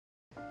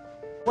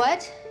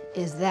What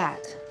is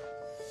that?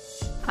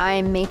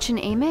 I'm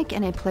Mädchen Amick,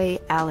 and I play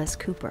Alice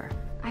Cooper.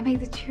 I make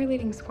the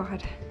cheerleading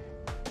squad.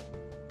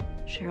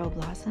 Cheryl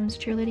Blossom's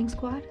cheerleading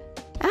squad?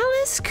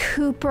 Alice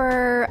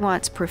Cooper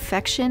wants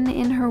perfection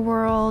in her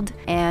world,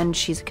 and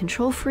she's a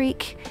control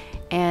freak,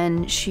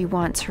 and she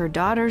wants her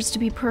daughters to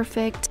be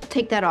perfect.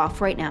 Take that off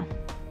right now.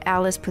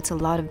 Alice puts a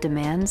lot of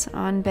demands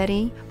on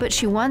Betty, but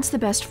she wants the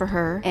best for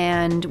her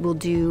and will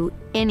do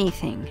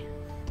anything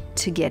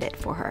to get it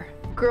for her.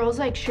 Girls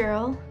like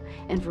Cheryl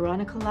and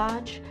Veronica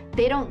Lodge,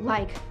 they don't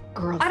like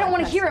girls I don't like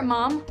want to us. hear it,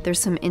 Mom. There's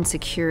some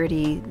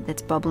insecurity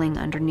that's bubbling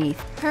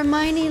underneath.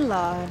 Hermione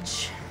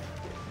Lodge.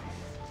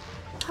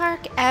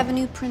 Park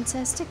Avenue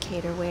Princess to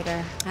cater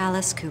waiter.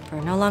 Alice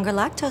Cooper, no longer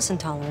lactose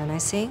intolerant, I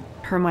see.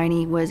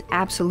 Hermione was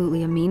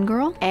absolutely a mean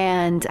girl,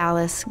 and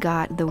Alice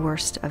got the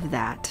worst of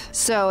that.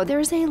 So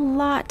there's a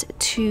lot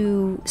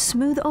to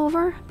smooth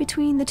over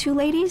between the two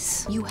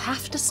ladies. You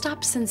have to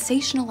stop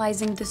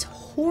sensationalizing this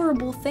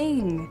horrible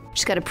thing.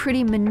 She's got a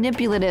pretty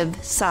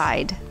manipulative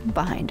side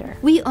behind her.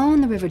 We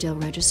own the Riverdale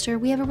Register.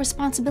 We have a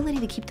responsibility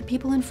to keep the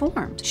people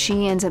informed.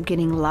 She ends up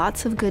getting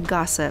lots of good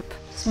gossip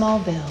Small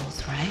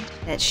bills, right?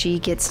 that she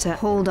gets to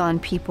hold on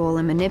people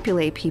and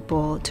manipulate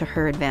people to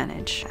her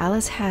advantage.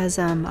 Alice has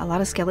a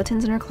lot of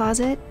skeletons in her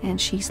closet, and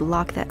she's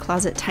locked that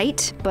closet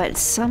tight, but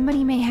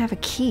somebody may have a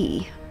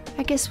key.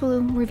 I guess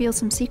we'll reveal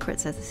some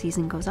secrets as the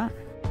season goes on.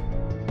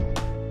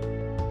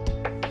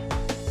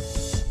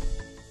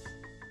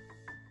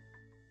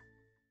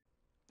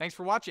 Thanks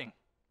for watching.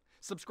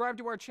 Subscribe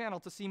to our channel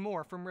to see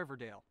more from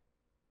Riverdale.